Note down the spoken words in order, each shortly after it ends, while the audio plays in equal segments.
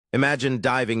Imagine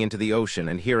diving into the ocean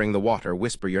and hearing the water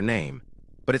whisper your name.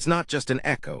 But it's not just an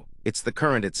echo, it's the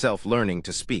current itself learning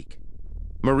to speak.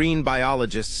 Marine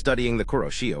biologists studying the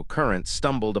Kuroshio Current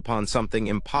stumbled upon something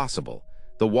impossible.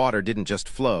 The water didn't just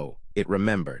flow, it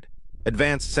remembered.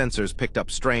 Advanced sensors picked up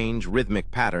strange,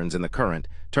 rhythmic patterns in the current,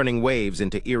 turning waves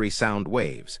into eerie sound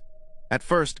waves. At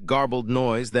first, garbled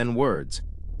noise, then words.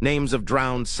 Names of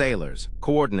drowned sailors,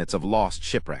 coordinates of lost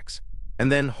shipwrecks.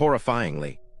 And then,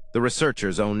 horrifyingly, the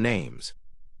researchers' own names.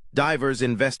 Divers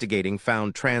investigating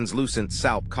found translucent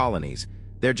salp colonies,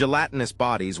 their gelatinous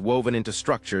bodies woven into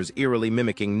structures eerily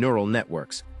mimicking neural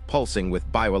networks, pulsing with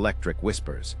bioelectric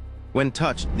whispers. When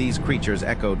touched, these creatures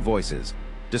echoed voices,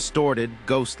 distorted,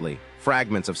 ghostly,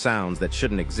 fragments of sounds that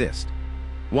shouldn't exist.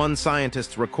 One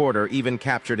scientist's recorder even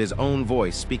captured his own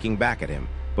voice speaking back at him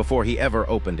before he ever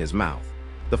opened his mouth.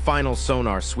 The final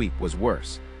sonar sweep was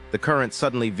worse. The current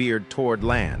suddenly veered toward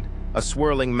land, a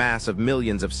swirling mass of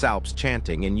millions of salps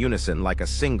chanting in unison like a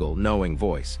single, knowing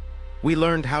voice. We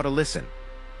learned how to listen.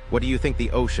 What do you think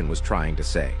the ocean was trying to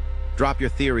say? Drop your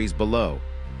theories below.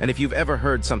 And if you've ever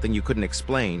heard something you couldn't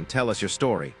explain, tell us your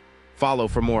story. Follow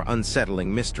for more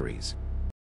unsettling mysteries.